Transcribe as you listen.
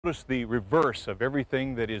Notice the reverse of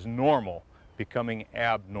everything that is normal becoming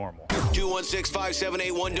abnormal.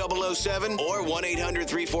 216-578-1007 or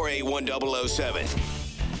 1-800-348-1007.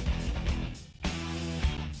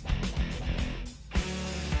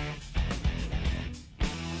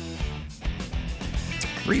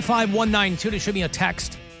 35192 to shoot me a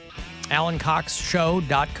text.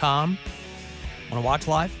 AlanCoxShow.com. Want to watch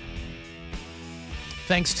live?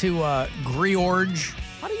 Thanks to George.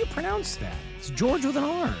 How do you pronounce that? It's George with an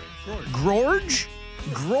R. George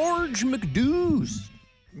McDoos.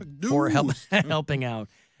 For helping out.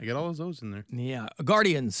 I got all those O's in there. Yeah.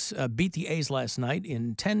 Guardians beat the A's last night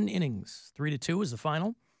in 10 innings. 3-2 is the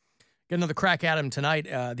final. Get another crack at them tonight.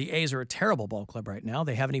 The A's are a terrible ball club right now.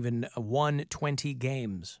 They haven't even won 20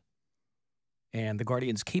 games. And the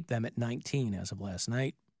Guardians keep them at 19 as of last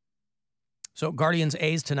night. So Guardians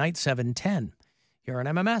A's tonight, 7:10. Here on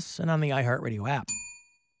MMS and on the iHeartRadio app.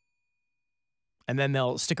 And then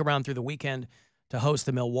they'll stick around through the weekend to host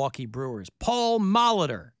the Milwaukee Brewers. Paul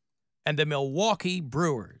Molitor and the Milwaukee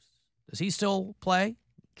Brewers. Does he still play?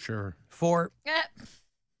 Sure. For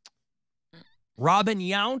Robin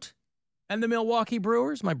Yount and the Milwaukee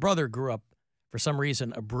Brewers? My brother grew up, for some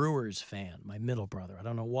reason, a Brewers fan. My middle brother. I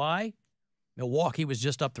don't know why. Milwaukee was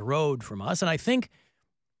just up the road from us. And I think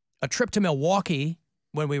a trip to Milwaukee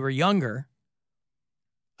when we were younger,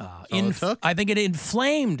 I think it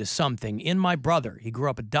inflamed something in my brother. He grew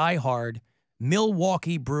up a diehard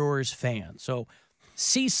Milwaukee Brewers fan. So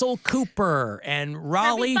Cecil Cooper and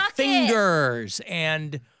Raleigh Fingers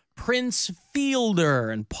and Prince Fielder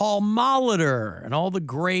and Paul Molitor and all the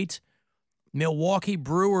great Milwaukee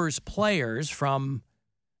Brewers players from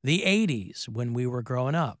the 80s when we were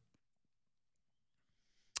growing up.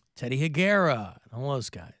 Teddy Higuera and all those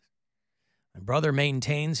guys. My brother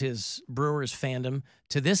maintains his Brewers fandom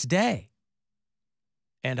to this day,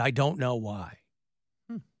 and I don't know why.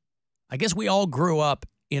 I guess we all grew up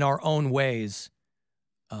in our own ways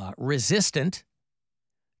resistant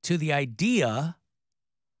to the idea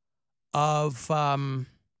of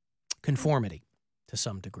conformity to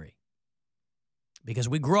some degree, because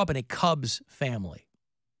we grew up in a Cubs family,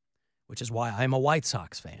 which is why I'm a White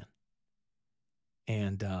Sox fan,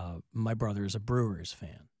 and my brother is a Brewers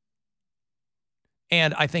fan.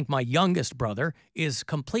 And I think my youngest brother is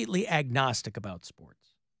completely agnostic about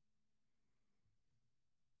sports.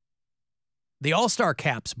 The All-Star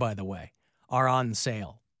caps, by the way, are on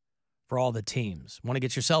sale for all the teams. Want to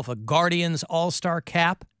get yourself a Guardians All-Star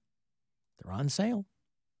cap? They're on sale.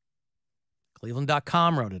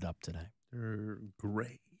 Cleveland.com wrote it up today. They're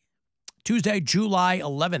great. Tuesday, July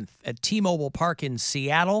 11th at T-Mobile Park in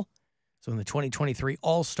Seattle. So when the 2023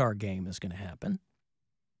 All-Star Game is going to happen.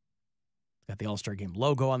 Got the All-Star Game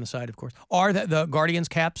logo on the side, of course. Or the Guardians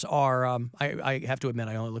caps are, I have to admit,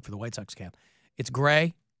 I only look for the White Sox cap. It's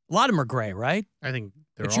gray. A lot of them are gray, right? I think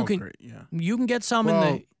they're all great, yeah. You can get some in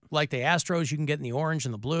the, like the Astros, you can get in the orange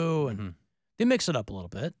and the blue, and they mix it up a little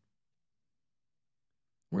bit.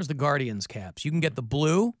 Where's the Guardians caps? You can get the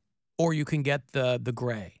blue, or you can get the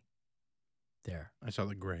gray. There. I saw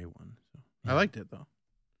the gray one. So. Yeah. I liked it, though.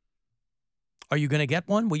 Are you going to get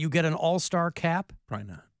one? Will you get an All-Star cap? Probably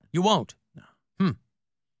not. You won't? No.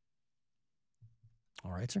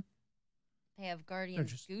 All right, sir. They have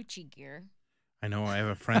Guardians Gucci gear. I know. I have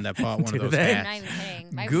a friend that bought one of those I'm hats. not even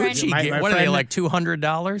kidding. My Gucci friend, gear. What are they, like $200?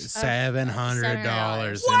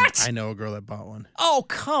 $700. What? I know a girl that bought one. Oh,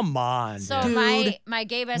 come on, so dude. my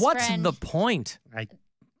gay best What's friend. the point?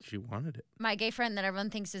 She wanted it. My gay friend that everyone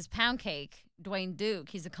thinks is Poundcake, Dwayne Duke,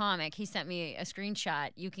 he's a comic. He sent me a screenshot.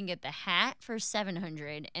 You can get the hat for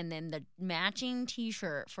 $700 and then the matching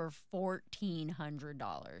T-shirt for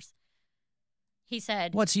 $1,400. He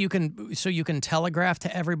said, "What? So you can telegraph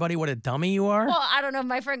to everybody what a dummy you are?" Well, I don't know.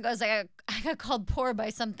 My friend goes, I got called poor by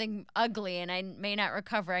something ugly, and I may not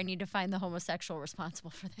recover. I need to find the homosexual responsible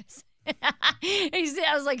for this.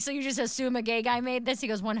 I was like, so you just assume a gay guy made this? He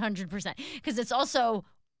goes, 100%, because it's also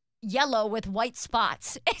yellow with white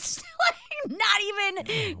spots. It's like not even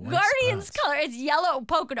Guardians color. It's yellow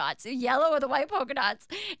polka dots, yellow with the white polka dots,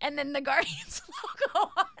 and then the Guardians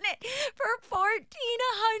logo on it for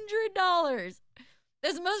 $1,400.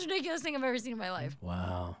 That's the most ridiculous thing I've ever seen in my life.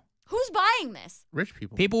 Wow. Who's buying this? Rich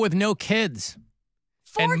people. People with no kids.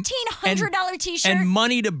 $1,400 T-shirt? And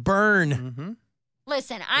money to burn.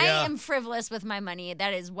 Listen, I am frivolous with my money.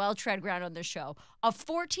 That is well tread ground on the show. A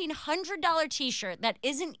 $1,400 T-shirt that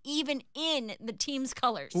isn't even in the team's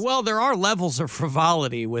colors. Well, there are levels of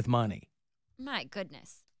frivolity with money. My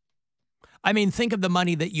goodness. I mean, think of the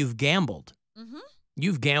money that you've gambled.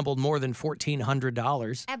 You've gambled more than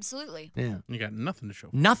 $1,400. Absolutely. Yeah. You got nothing to show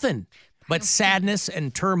for. Nothing but sadness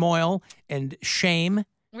and turmoil and shame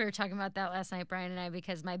We were talking about that last night, Brian and I,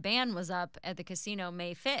 because my band was up at the casino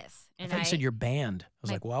May 5th. I thought you said your band. I was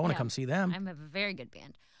like, well, I want to come see them. I have a very good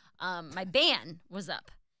band. My band was up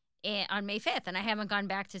on May 5th, and I haven't gone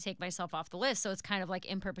back to take myself off the list, so it's kind of like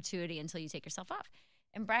in perpetuity until you take yourself off.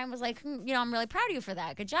 And Brian was like, I'm really proud of you for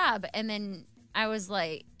that. Good job. And then I was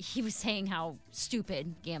like, he was saying how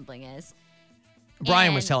stupid gambling is.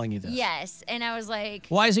 Brian was telling you this. Yes. And I was like,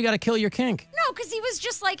 why has he got to kill your kink? no, because he was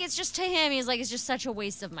just like, it's just to him. He's like, it's just such a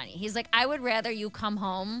waste of money. He's like, I would rather you come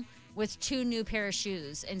home with 2 new pair of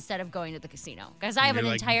shoes instead of going to the casino. Because I have an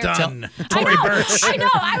entire... Done. Tory Burch. I know.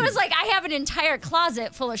 I was like, I have an entire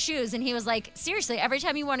closet full of shoes. And he was like, seriously, every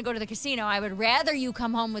time you want to go to the casino, I would rather you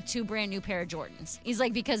come home with 2 brand new pair of Jordans. He's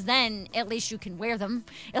like, because then at least you can wear them.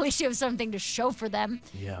 At least you have something to show for them.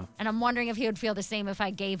 Yeah. And I'm wondering if he would feel the same if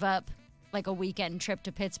I gave up like a weekend trip to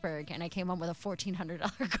Pittsburgh and I came home with a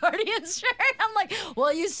 $1,400 Guardians shirt. I'm like,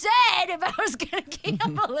 well, you said if I was going to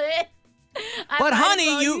gamble it. But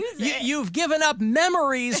honey, you've given up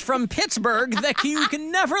memories from Pittsburgh that you can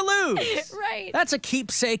never lose. Right. That's a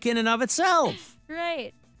keepsake in and of itself.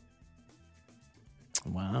 Right.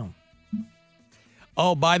 Wow.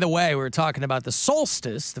 Oh, by the way, we were talking about the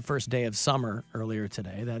solstice, the first day of summer earlier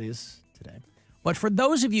today. That is today. But for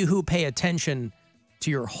those of you who pay attention to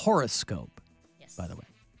your horoscope, Yes. by the way,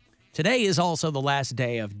 today is also the last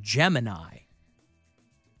day of Gemini.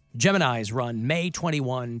 Geminis run May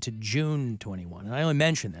 21 to June 21. And I only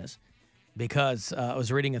mention this because I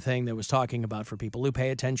was reading a thing that was talking about for people who pay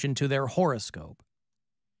attention to their horoscope.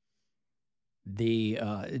 The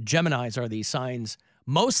Geminis are the signs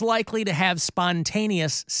most likely to have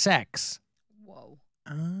spontaneous sex. Whoa.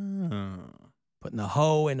 Oh. Putting the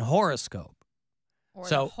hoe in horoscope. Or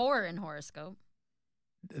So- the whore in horoscope.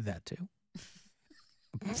 That too.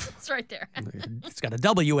 It's right there. It's got a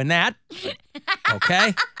W in that.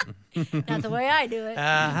 Okay. Not the way I do it.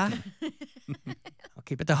 Uh-huh. I'll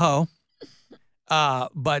keep it to hoe.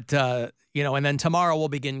 But and then tomorrow we'll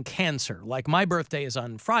begin Cancer. Like my birthday is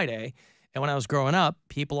on Friday. And when I was growing up,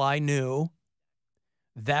 people I knew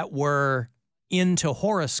that were into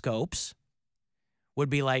horoscopes would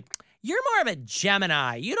be like, you're more of a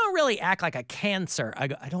Gemini. You don't really act like a Cancer. I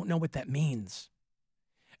go, I don't know what that means.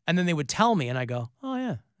 And then they would tell me, and I go, oh,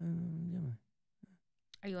 yeah. Gemini.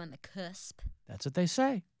 Are you on the cusp? That's what they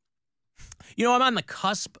say. I'm on the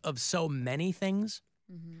cusp of so many things.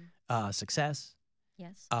 Mm-hmm. Success,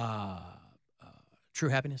 Yes. true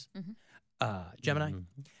happiness, Gemini. Mhm.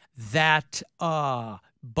 That,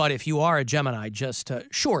 but if you are a Gemini, just,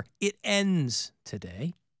 sure, it ends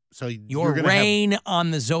today. So Your you're gonna reign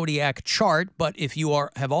on the zodiac chart, but if you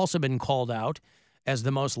have also been called out as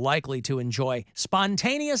the most likely to enjoy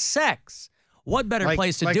spontaneous sex, what better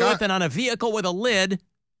place to do it than on a vehicle with a lid?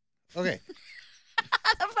 Okay.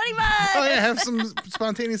 The funny bus. Oh yeah, have some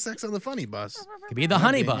spontaneous sex on the funny bus. Could be the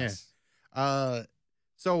honey Yeah. bus.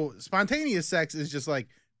 So spontaneous sex is just like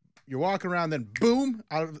you're walking around, then boom,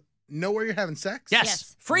 out of nowhere you're having sex.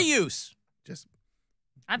 Yes. Free use. Just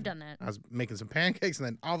I've done that. I was making some pancakes, and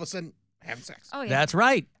then all of a sudden having sex. Oh, yeah. That's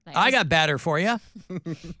right. I got batter for you.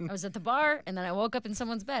 I was at the bar, and then I woke up in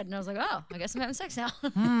someone's bed, and I was like, oh, I guess I'm having sex now.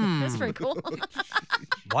 That's pretty cool.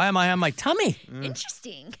 Why am I on my tummy?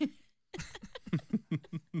 Interesting.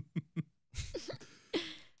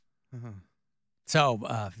 So,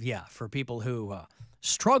 for people who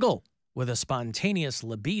struggle with a spontaneous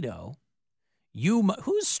libido,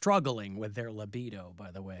 who's struggling with their libido,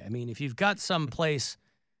 by the way? I mean, if you've got some place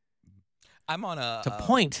I'm on a to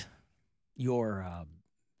point your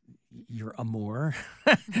amour,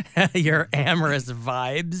 your amorous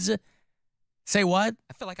vibes, say what?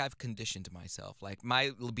 I feel like I've conditioned myself. Like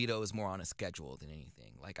my libido is more on a schedule than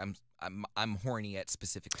anything. Like I'm horny at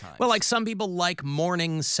specific times. Well, like some people like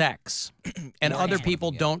morning sex, and other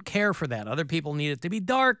people don't care for that. Other people need it to be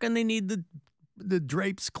dark, and they need the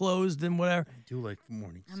drapes closed and whatever. I do like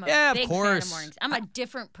mornings. I'm a Yeah, of big course. fan of mornings. I'm a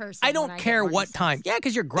different person. I when don't get care morning what sex. time. Yeah,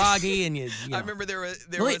 because you're groggy and you know. I remember there was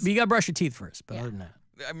But you got to brush your teeth first. But Yeah. other than that,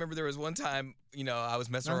 I remember there was one time, I was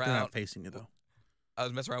messing They're around. not facing you though. I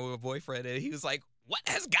was messing around with a boyfriend, and he was like, "What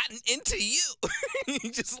has gotten into you?"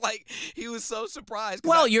 He was so surprised. 'cause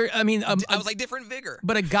well, I was like different vigor.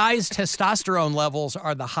 but a guy's testosterone levels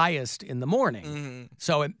are the highest in the morning, Mhm.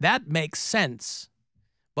 so that makes sense.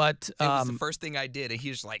 But It was the first thing I did, and he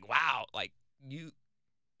was like, "Wow, like you,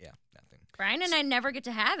 yeah, nothing." Brian and I never get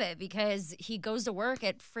to have it because he goes to work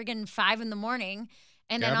at friggin' 5 a.m.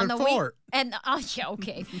 And then Get on up the at week, 4. yeah,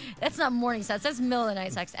 okay, that's not morning sex. That's middle of the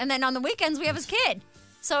night sex. And then on the weekends we have his kid.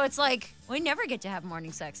 So it's like we never get to have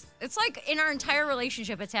morning sex. It's like in our entire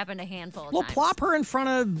relationship, it's happened a handful of Well, times. plop her in front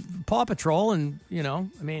of Paw Patrol and, I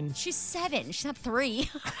mean. She's 7. She's not 3.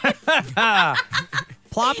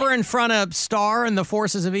 Plop her in front of Star and the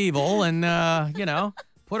Forces of Evil and,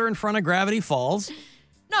 put her in front of Gravity Falls.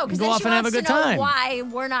 No, because Go then off she and have wants a good to know time. why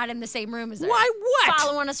we're not in the same room as her. Why what?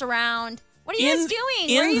 Following us around. What are you guys doing?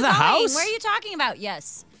 in Where are you the going? house? Where are you talking about?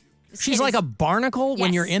 Yes. This She's kid like is- a barnacle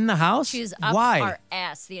when Yes. you're in the house? She's up Why? our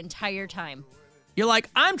ass the entire time. You're like,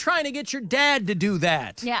 I'm trying to get your dad to do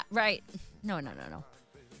that. Yeah, right. No.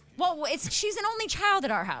 Well, she's an only child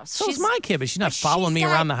at our house. So she's, is my kid, but she's not but following she's me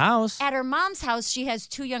got- around the house. At her mom's house, she has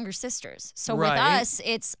 2 younger sisters. So with Right. us,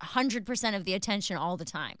 it's 100% of the attention all the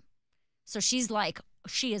time. So she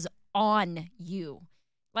is on you.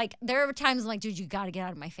 Like, there are times I'm like, dude, you got to get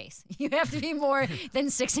out of my face. You have to be more than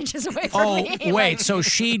 6 inches away from Oh, me. wait. Like, So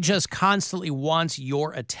she just constantly wants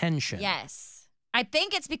your attention. yes. I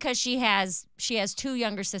think it's because she has 2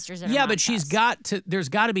 younger sisters. At her Yeah, but mom's she's house. there's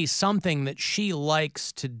got to be something that she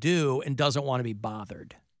likes to do and doesn't want to be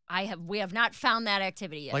bothered. We have not found that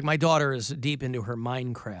activity yet. Like my daughter is deep into her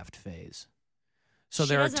Minecraft phase. So she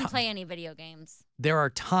there doesn't are play any video games. there are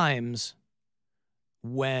times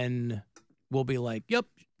when we'll be like, "Yep,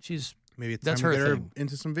 Maybe it's That's time to her get her thing.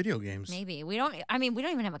 into some video games. Maybe. We don't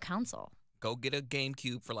even have a console. Go get a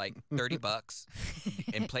GameCube for like $30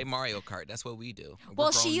 and play Mario Kart. That's what we do. We're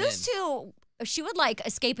Well, she grown used men. to. She would like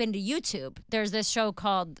escape into YouTube. There's this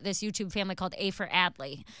YouTube family called A for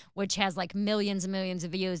Adley, which has like millions and millions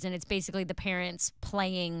of views, and it's basically the parents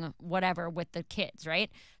playing whatever with the kids,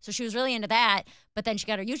 right? So she was really into that, but then she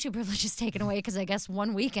got her YouTube privileges taken away because I guess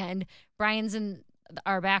one weekend Brian's in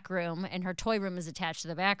our back room and her toy room is attached to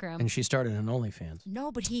the back room. and she started an OnlyFans." No,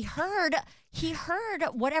 but he heard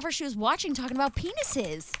whatever she was watching talking about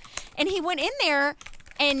penises. And he went in there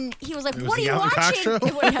and he was like, It was "What are the you Alan Cox watching?"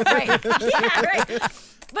 Show? Right. Yeah, right.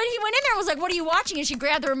 But he went in there and was like, "What are you watching?" And she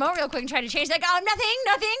grabbed the remote real quick and tried to change. Like, "Oh,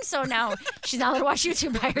 nothing." So now she's not allowed to watch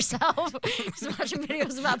YouTube by herself. She's watching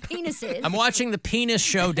videos about penises. I'm watching the penis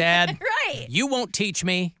show, Dad. Right. You won't teach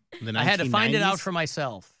me. The I had to find it out 1990s, for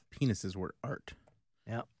myself. Penises were art.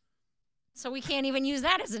 Yeah. So we can't even use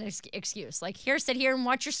that as an excuse. Like, here, sit here and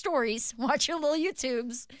watch your stories. Watch your little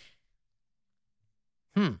YouTubes.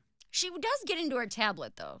 She does get into her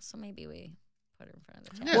tablet, though, so maybe we put her in front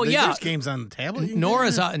of the tablet. Well, yeah. There's games on the tablet. you can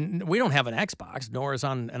Nora's get. on. We don't have an Xbox. Nora's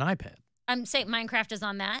on an iPad. I'm saying Minecraft is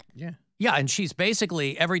on that. Yeah. Yeah, and she's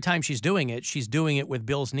basically every time she's doing it with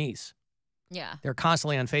Bill's niece. Yeah. They're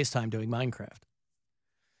constantly on FaceTime doing Minecraft.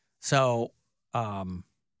 So,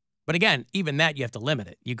 but again, even that you have to limit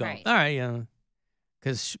it. You go, Right. all right,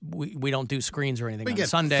 because we don't do screens or anything We on get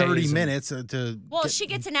Sundays. 30 and- minutes to. Well, she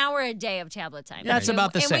gets an hour a day of tablet time. That's And-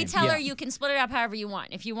 about the and same, we tell her yeah. you can split it up however you want.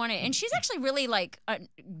 If you want it. And she's actually really,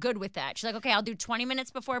 good with that. She's like, okay, I'll do 20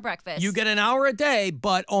 minutes before breakfast. You get an hour a day,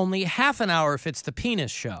 but only half an hour if it's the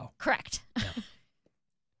penis show. Correct.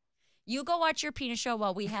 You go watch your penis show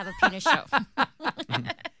while we have a penis show. I'm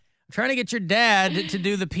trying to get your dad to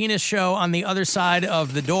do the penis show on the other side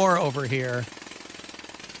of the door over here.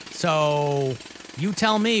 So you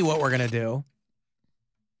tell me what we're going to do.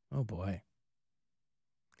 Oh, boy.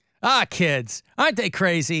 Ah, kids. Aren't they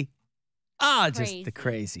crazy? Ah, just the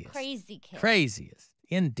craziest. Crazy kid. Craziest.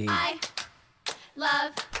 Indeed. I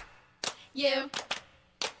love you,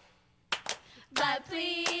 but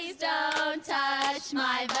please don't touch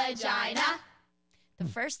my vagina. The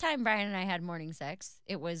first time Brian and I had morning sex,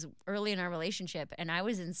 it was early in our relationship, and I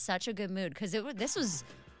was in such a good mood because this was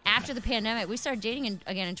after the pandemic. We started dating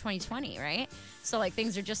again in 2020, right? So like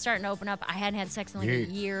things are just starting to open up. I hadn't had sex in like a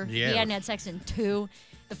year. Yeah. He hadn't had sex in 2.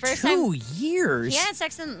 The first 2 time years? he hadn't had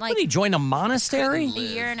sex in like What, did he join a monastery? a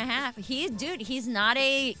year and a half. He's not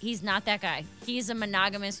that guy. He's a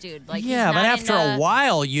monogamous dude. Like Yeah, he's but not after into- a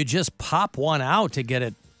while, you just pop one out to get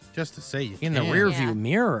it Just to say you in the can. rear Yeah. view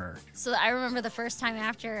mirror. So I remember the first time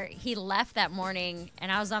after he left that morning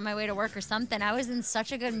and I was on my way to work or something, I was in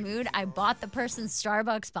such a good mood. I bought the person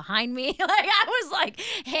Starbucks behind me. Like I was like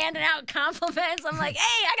handing out compliments. I'm like,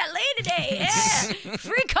 hey, I got laid today. Yeah.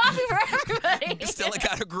 Free coffee for everybody. Still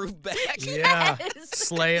got her groove back. Yeah. Yes.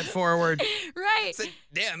 Slay it forward. Right. Said,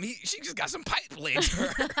 damn, she just got some pipe laid to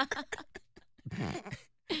her.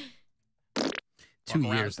 2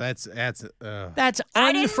 Walk around. years. That's That's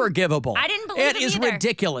I didn't- unforgivable. I didn't believe It him is either.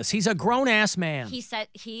 ridiculous. He's a grown ass man. He said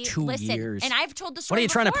 2 listen, years. and I've told the What story are you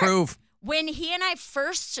trying to before. prove? When he and I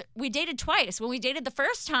we dated twice. When we dated the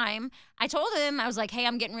first time, I told him, I was like, hey,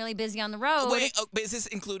 I'm getting really busy on the road. Wait, but is this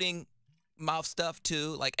including mouth stuff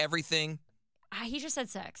too? Like everything? He just said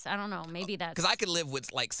sex. I don't know. Maybe that's. Because I could live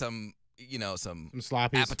with like some, some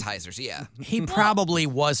sloppies. appetizers. Yeah. He probably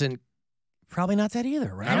wasn't. Probably not that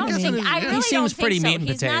either, right? I don't guessing think. it's- I yeah. really He seems don't think pretty so. meat and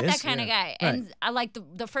He's not that potatoes. kind of guy. Right. And I like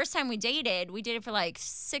the first time we dated for like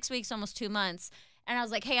 6 weeks, almost 2 months. And I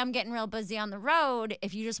was like, hey, I'm getting real busy on the road.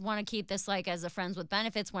 If you just want to keep this like as a friends with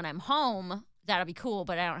benefits when I'm home, that'll be cool.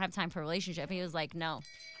 But I don't have time for a relationship. He was like, no.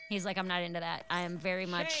 He's like, I'm not into that. I am very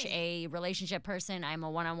much a relationship person. I'm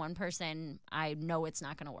a one-on-one person. I know it's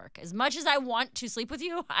not going to work. As much as I want to sleep with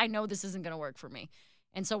you, I know this isn't going to work for me.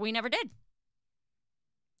 And so we never did.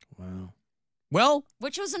 Wow. Well,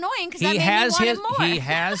 Which was annoying because that he made has me his want him more. he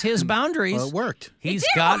has his boundaries. Well, it worked. He's did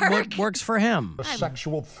got work. what works for him. A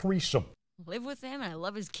sexual threesome. Live with him, and I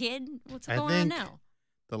love his kid. What's I going on think- now?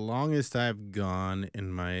 The longest I've gone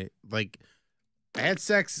in my I had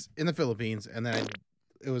sex in the Philippines, and then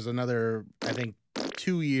it was another, I think,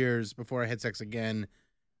 2 years before I had sex again,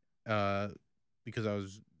 because I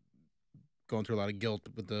was going through a lot of guilt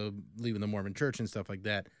with the leaving the Mormon church and stuff like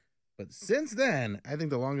that. But since then, I think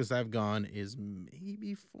the longest I've gone is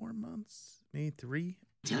maybe 4 months, maybe 3.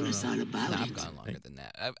 Tell us all about I've it. gone longer than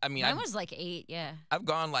that. I mean, Mine was like 8, yeah. I've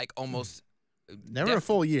gone like almost. Never a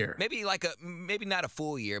full year. Maybe maybe not a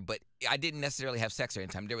full year, but I didn't necessarily have sex during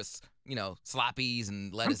time. There was, sloppies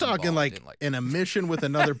and I'm lettuce. talking involved like and, an emission with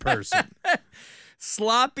another person.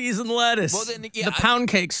 Sloppies and lettuce. Well, then, yeah, the pound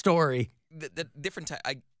cake story. the different type.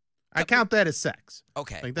 I count that as sex.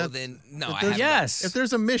 Okay. Like well, that- then no, if I there's- haven't. Yes. If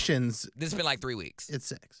there's emissions, This has been like 3 weeks. it's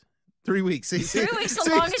sex. 3 weeks. See, 3 weeks, the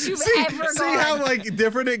longest you've ever See gone. how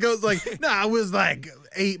different it goes? I was like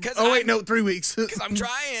 8. 'Cause Oh wait, no, 3 weeks. Because I'm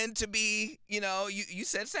trying to be, you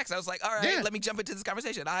said sex. I was like, all right, Yeah. let me jump into this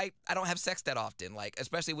conversation. I don't have sex that often,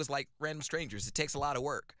 especially with random strangers. It takes a lot of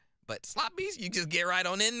work. But sloppies, you just get right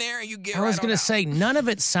on in there and you get I was going going to to say, none of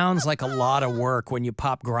it sounds like a lot of work when you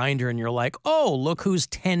pop Grinder and you're like, oh, look who's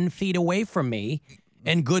 10 feet away from me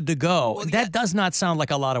and good to go. Well, that yeah. does not sound like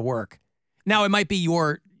a lot of work. Now, it might be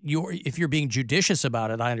your if you're being judicious about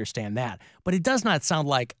it, I understand that. But it does not sound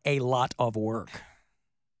like a lot of work.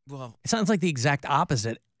 Well, It sounds like the exact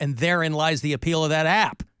opposite, and therein lies the appeal of that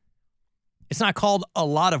app. It's not called a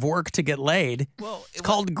lot of work to get laid. It's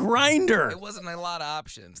called Grinder. It wasn't a lot of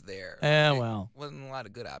options there. Well. It wasn't a lot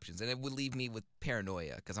of good options. And it would leave me with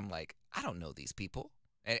paranoia because I'm like, I don't know these people.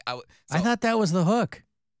 And I thought that was the hook.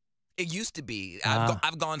 it used to be. Ah.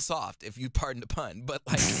 I've gone soft, if you pardon the pun. But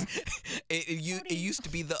it used to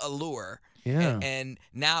be the allure. Yeah. And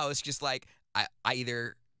now it's just like I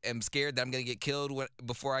either am scared that I'm going to get killed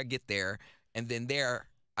before I get there. And then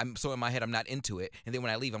I'm so in my head, I'm not into it. And then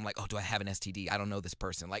when I leave, I'm like, oh, do I have an STD? I don't know this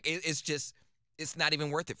person. It's not even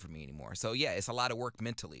worth it for me anymore. So yeah, it's a lot of work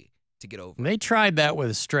mentally to get over. They tried that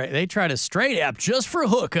they tried a straight app just for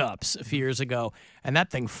hookups a few years ago, and that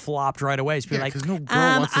thing flopped right away. It's Yeah, like, 'cause no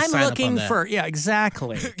girl wants to I'm sign up looking on that. for, yeah,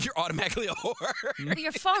 exactly. You're automatically a whore. But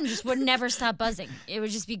your phone just would never stop buzzing. It would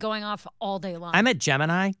just be going off all day long. I'm at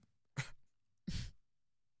Gemini.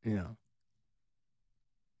 Yeah.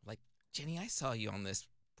 Like, Jenny, I saw you on this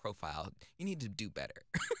profile. You need to do better.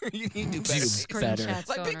 You need to do better. better. Screenshots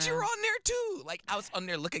Like, going bitch, you're around. on there too. Like, I was on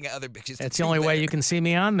there looking at other bitches. That's to the do only way better. you can see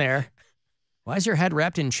me on there. Why is your head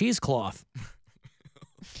wrapped in cheesecloth?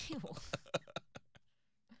 Ew.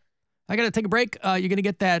 I got to take a break. You're going to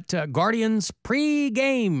get that Guardians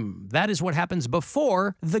pre-game. That is what happens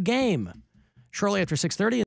before the game. Shortly after 6:30.